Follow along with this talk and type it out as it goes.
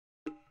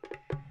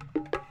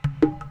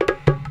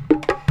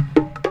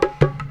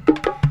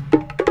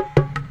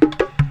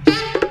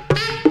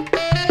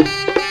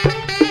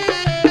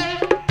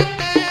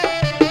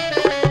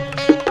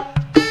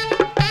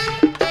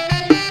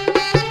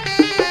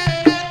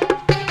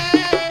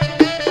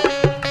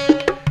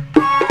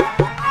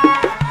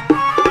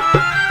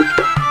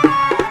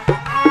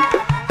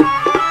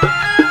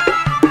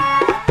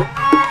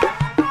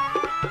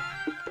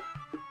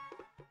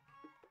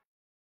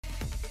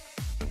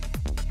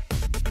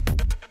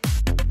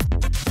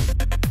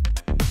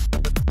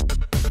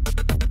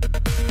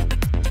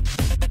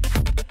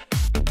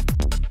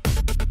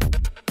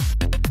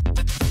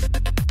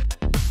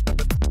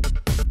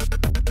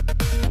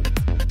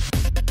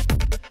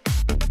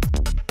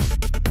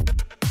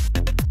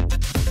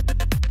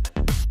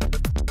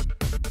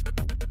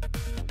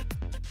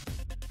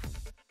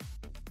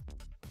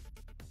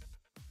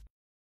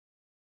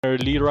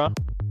secondary Lyra.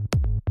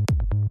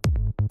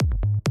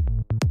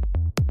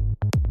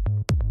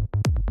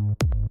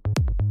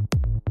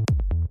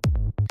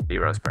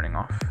 Lyra's burning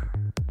off.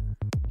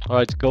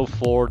 Alright, go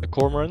for the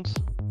Cormorant.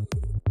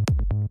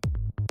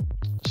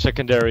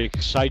 Secondary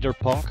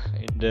Cyberpunk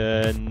in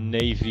the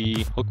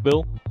Navy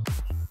Hookbill.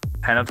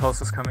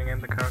 Thanatos is coming in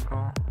the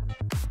Caracol.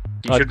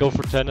 Alright, go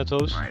for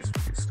Thanatos. Nice,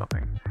 he's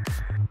stopping.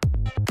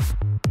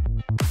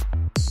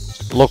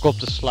 Lock up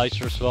the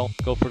Slicer as well.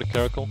 Go for the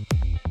Caracol.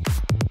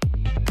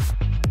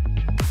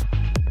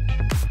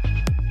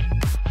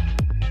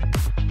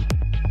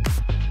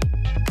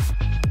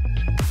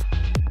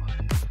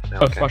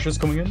 Okay. Flashes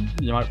coming in.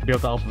 You might be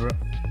able to alpha it.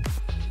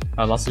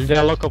 Lasso.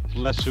 Yeah, lock up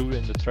Lasso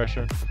in the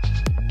Treasure.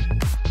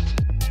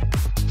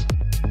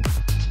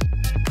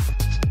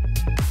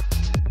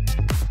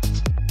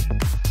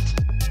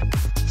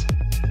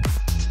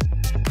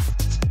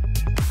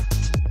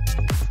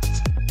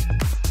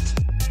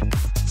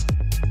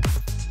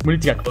 We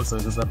need to get closer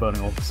because they're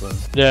burning off, so...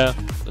 Yeah,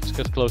 let's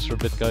get closer a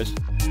bit, guys.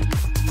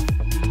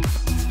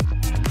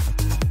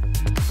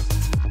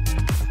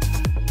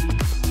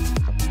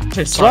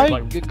 Sorry, Try,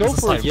 like, go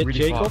for it,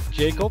 really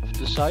Jacob,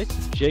 the side.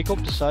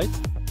 Jacob, the side.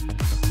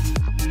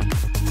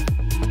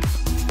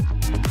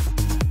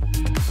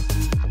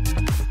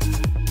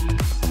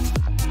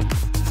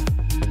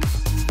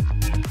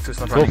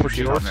 Go for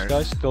George,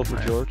 guys, go for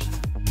George.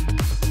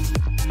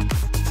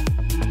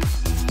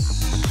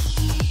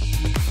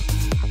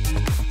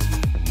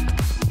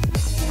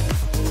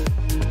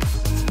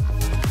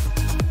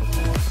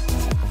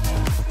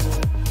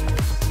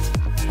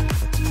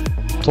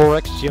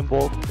 Thorax,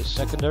 Jimbo is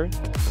secondary.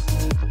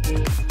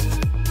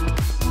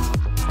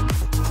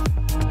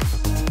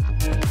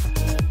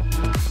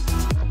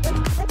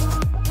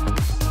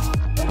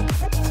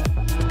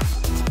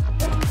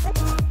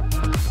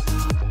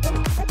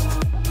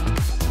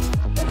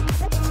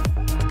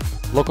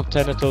 Lock up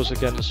Thanatos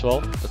again as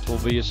well, that will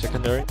be a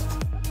secondary.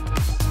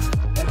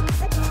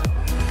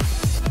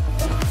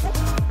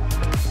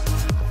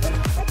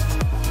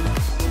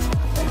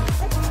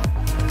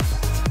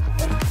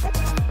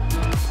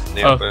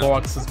 Oh,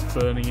 Thorax is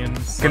burning in.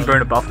 So... Can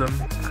burn above them,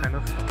 kind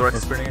of. Thorax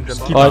is burning in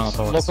just Alright,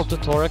 lock up the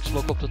Thorax,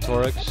 lock up the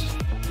Thorax.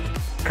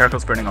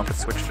 Caracol's burning off, let's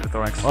switch to the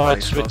Thorax.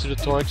 Alright, switch to the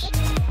Thorax.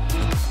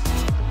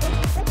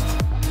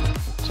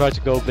 Try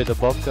to go a bit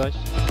above, guys.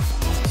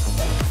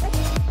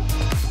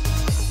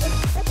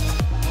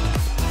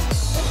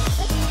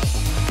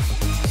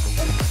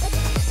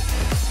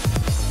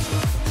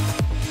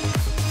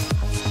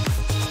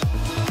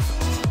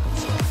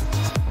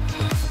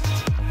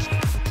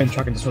 I'm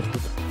tracking this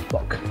with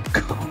block.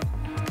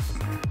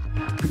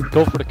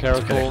 Go for the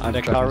Caracol,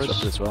 okay,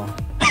 Nectaris as well.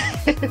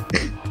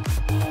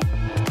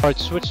 Alright,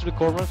 switch to the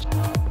Cormorant.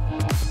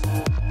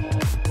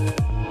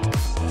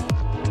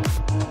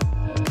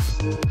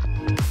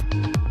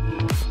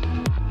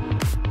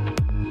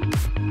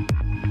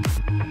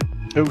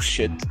 Oh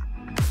shit.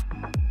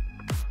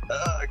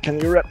 Can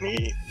you wrap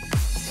me?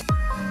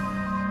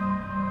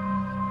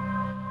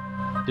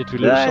 Did we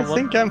lose someone? I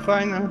think I'm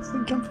fine,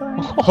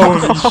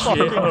 Holy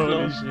shit,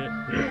 holy shit.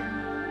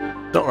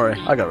 Don't worry,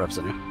 I got reps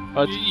anyway.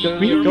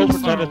 Go for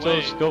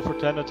Thanatos, go for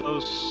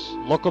Thanatos.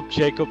 Lock up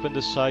Jacob in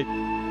the side.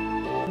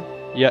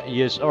 Yeah,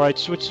 he is. Alright,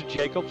 switch to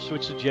Jacob,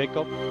 switch to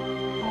Jacob.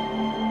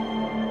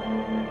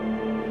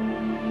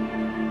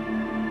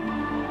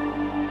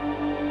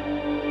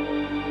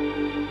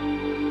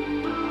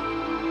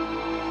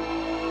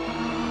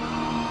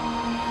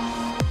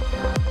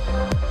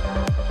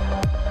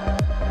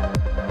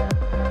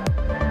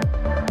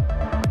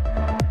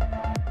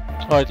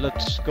 Alright,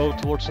 let's go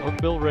towards the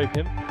Hookbill, rape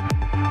him.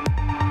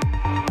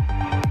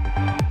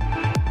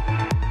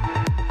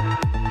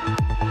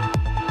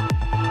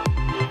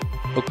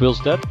 Hookbill's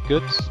dead,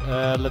 good.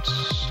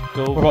 Let's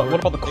go. What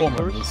about the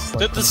Cormorant?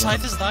 The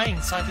site is dying,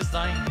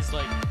 he's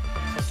like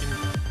fucking...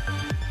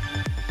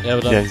 Yeah,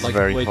 but he's like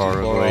very way far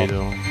too away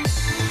though.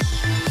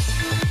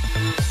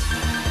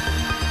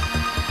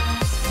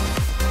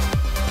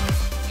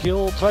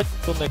 Try to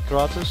kill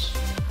Necratus.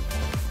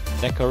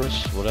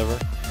 Nectarus, whatever.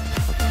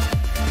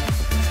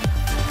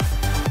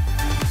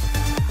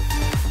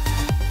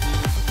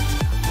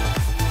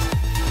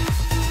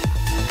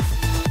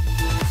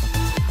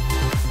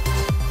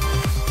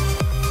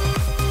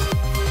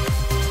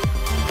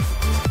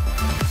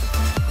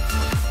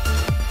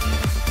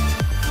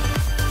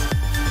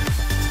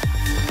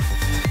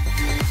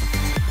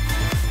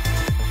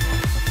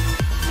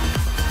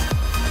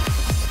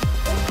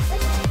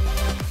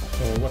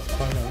 What's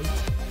primary?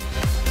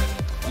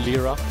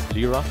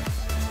 Lyra.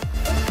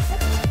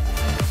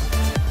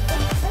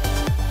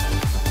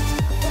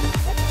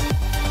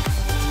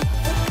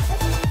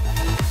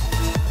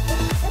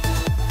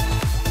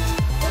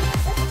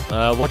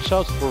 Watch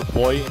out for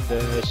Voy in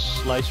the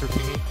slicer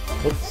thingy.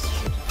 Oops.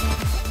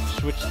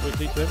 Switch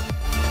quickly to him.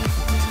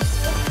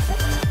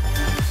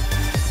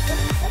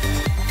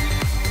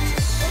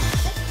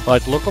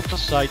 Right, look up the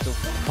side of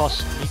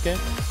Cosmic.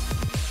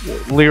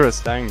 Lyra's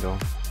dying though.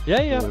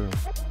 Yeah.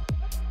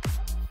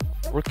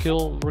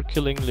 We're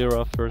killing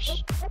Lyra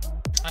first.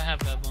 I have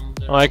that one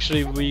there. Oh,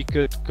 actually, we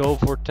could go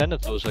for 10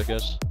 of those, I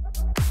guess.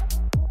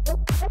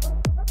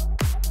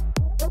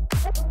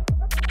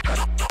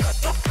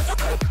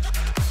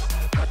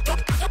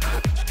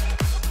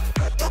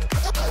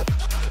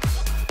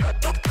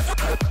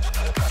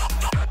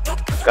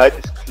 Guide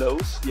is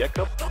close,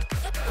 Jakob.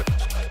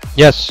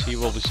 Yes, he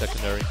will be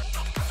secondary.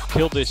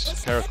 Kill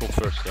this caracal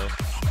first, though.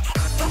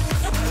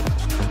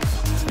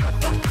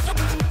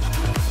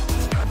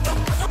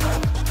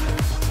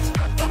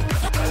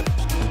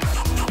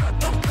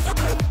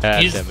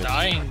 He's damn it.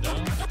 dying though.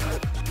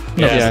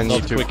 Yeah, I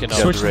not need to quick get enough.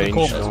 Switch to the range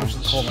Cormorant, though. switch to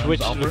the Cormorant, Switch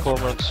to the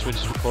Cormorant,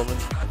 switch to the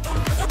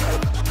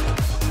Cormorant.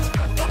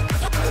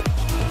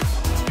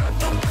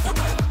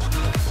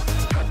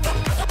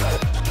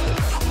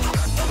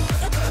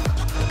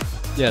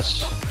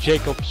 Yes,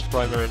 Jacob's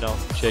primary now.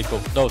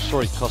 Jacob. No,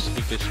 sorry,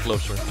 Cosmic is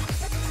closer.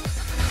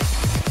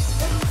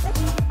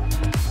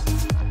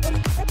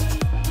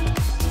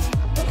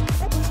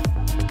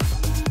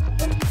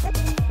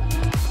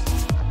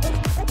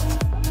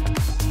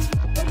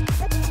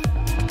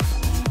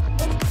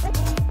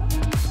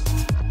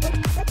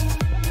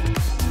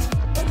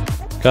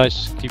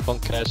 Guys, keep on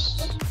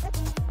cast.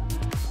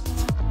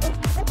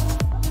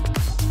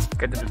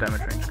 Get into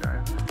damage range,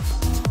 guys.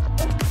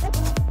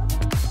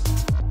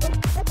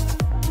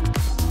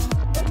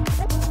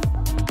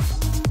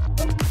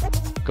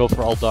 Go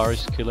for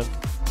Aldaris, kill him.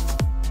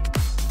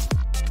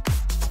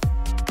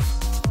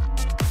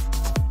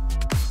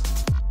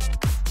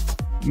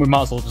 We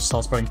might as well just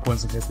start spreading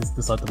points in case they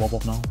decide to bob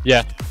off now.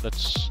 Yeah,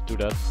 let's do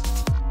that.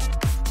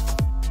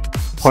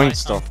 Point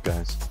stuff,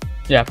 guys.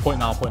 Yeah, point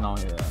now,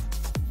 yeah.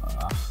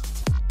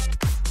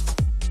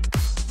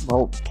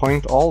 Well,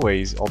 point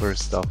always other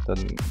stuff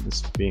than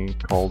is being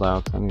called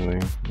out anyway.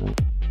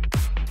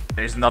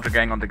 There's another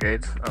gang on the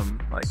gate.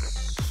 Like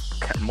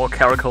more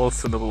caracals,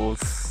 Sundables,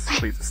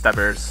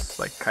 stabbers,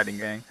 like kiting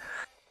gang.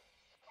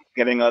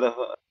 Getting out of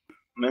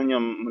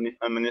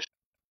ammunition.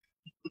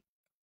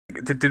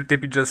 Did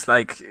we just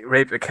like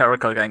rape a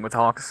caracal gang with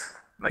hawks?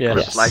 Like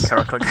Yes. like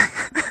caracal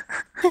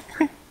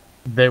gang.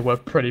 They were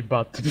pretty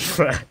bad, to be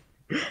fair.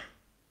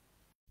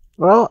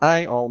 Well,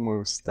 I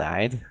almost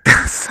died.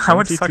 How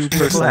much suction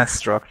was 22% left?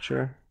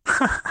 structure.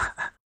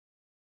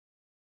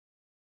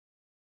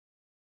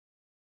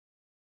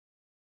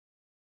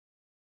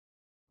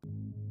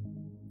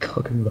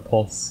 Cooking the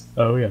pulse.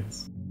 Oh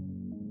yes.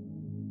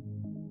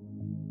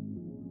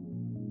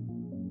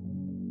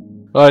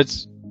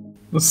 Alright,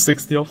 The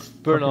 60 off.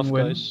 burn fucking off,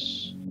 win.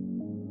 guys.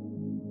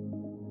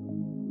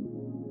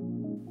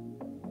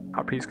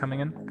 Harpy's coming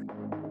in.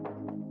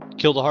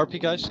 Kill the Harpy,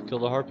 guys. Kill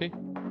the Harpy.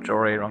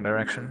 Jory, wrong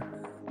direction.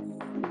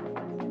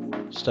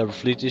 Stabber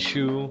fleet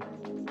issue.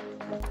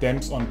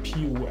 Damps on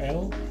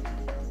POL.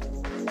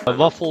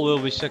 Waffle will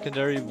be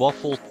secondary.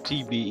 Waffle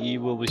TBE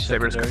will be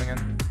Saber's secondary.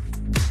 coming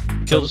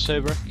in. Kill the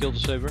Saber. Kill the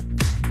Saber.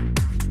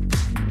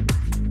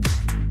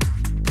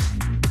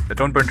 They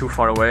don't burn too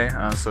far away,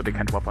 so they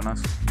can't whop on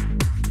us.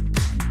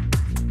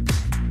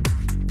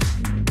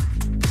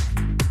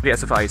 The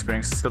SFI is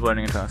burning, still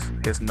burning into us.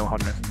 He has no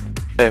hardness.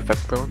 They have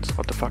backbones,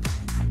 what the fuck?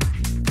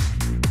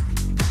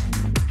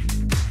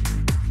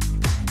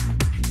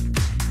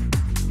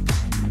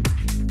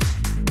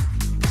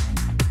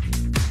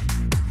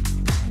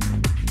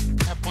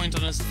 Have point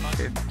on his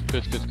flank.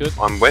 Good, good, good.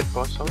 I'm wet,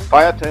 boss, sorry.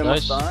 Firetail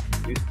Nice. must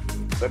die.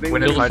 He's stepping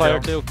Win Kill it, the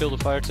Firetail. Firetail. Kill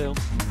the Firetail.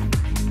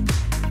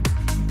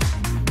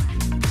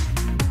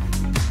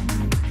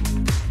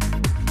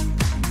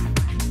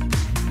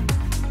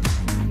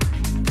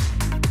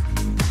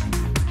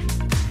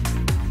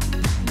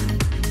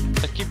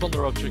 Keep on the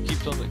rupture.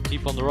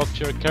 Keep on the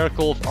rupture.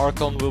 Caracal of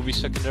Archon will be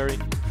secondary.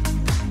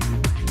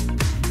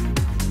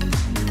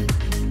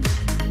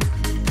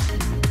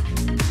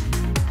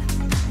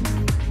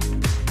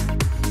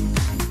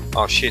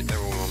 Oh shit, they're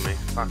all on me.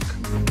 Fuck.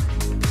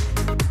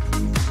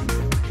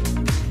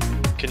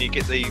 Can you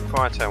get the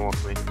firetail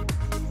off me?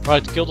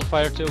 Right, kill the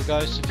Firetail,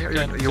 guys. If you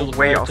can, You're kill the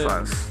way off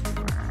Firetail. us.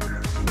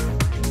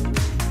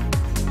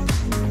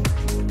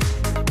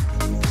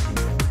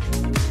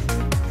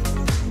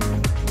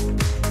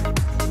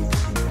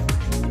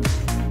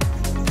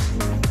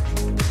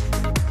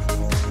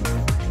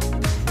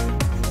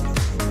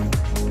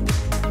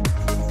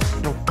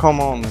 Oh, come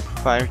on,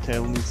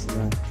 Firetail needs to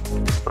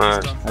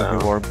Alright,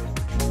 have a warp.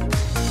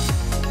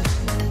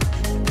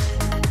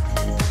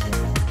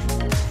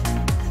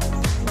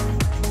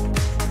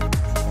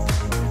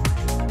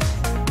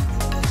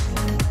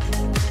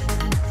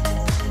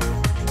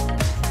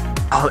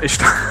 Oh,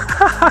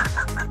 Ishtar.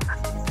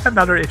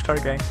 Another Ishtar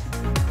gang.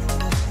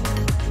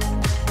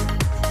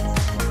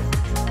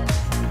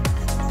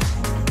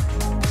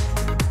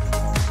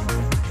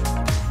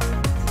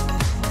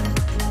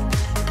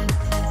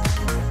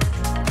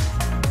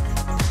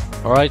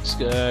 Alright,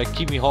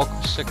 Kimi Hawk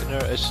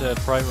secondary is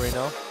primary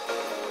now.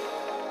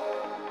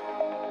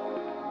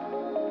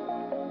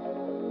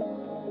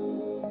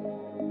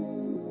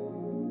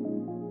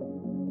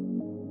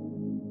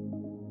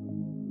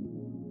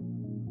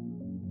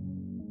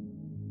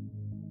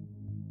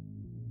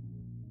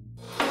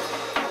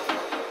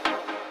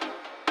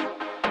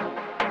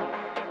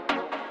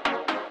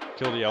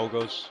 kill the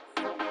algos.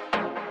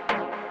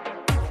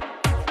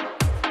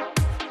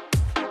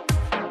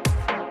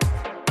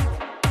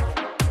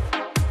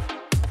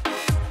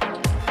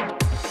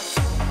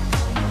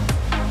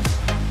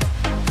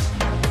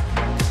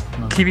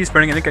 Kiwi's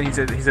burning in again, he's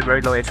at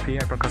very low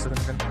HP, I broadcasted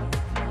him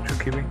again. Shoot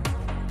Kiwi.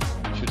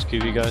 Shoots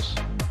Kiwi, guys.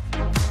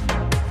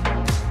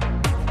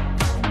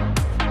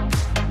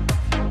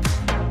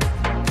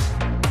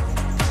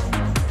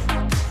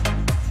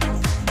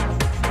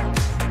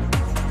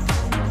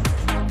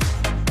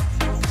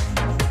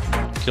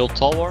 Kill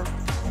Talwar.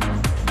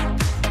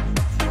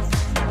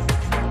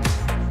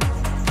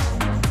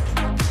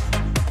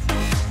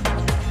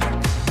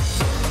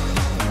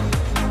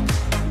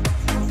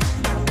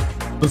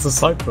 There's a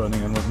site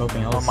burning and with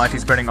nothing else. Oh,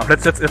 Mighty's burning off.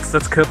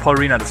 Let's kill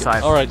Paulina at the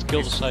side. Alright,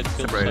 kill the side,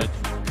 kill the side.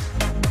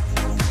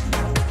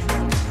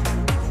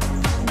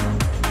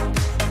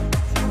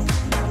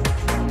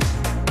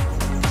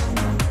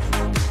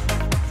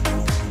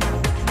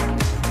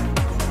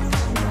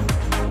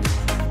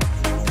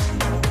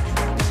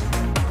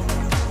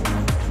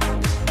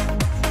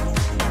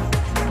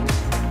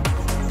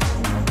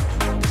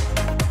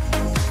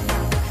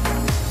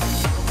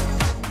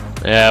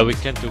 Yeah, we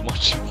can't do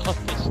much about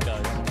this,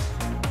 guys.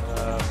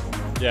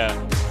 Yeah.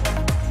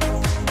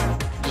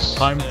 Just,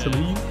 Time to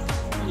leave?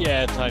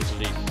 Yeah, time to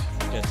leave.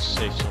 Get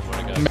safe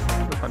somewhere, guys.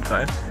 Fun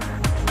side.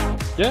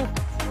 Yeah.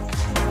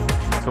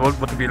 So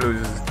what do we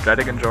lose? Is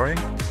Dredic and Jory?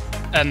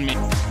 And me.